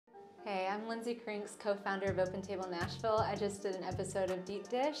I'm Lindsey Krinks, co-founder of Open Table Nashville. I just did an episode of Deep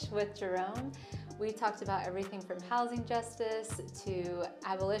Dish with Jerome. We talked about everything from housing justice to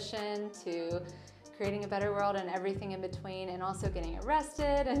abolition to creating a better world and everything in between, and also getting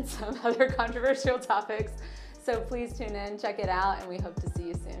arrested and some other controversial topics. So please tune in, check it out, and we hope to see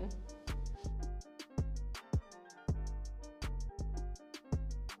you soon.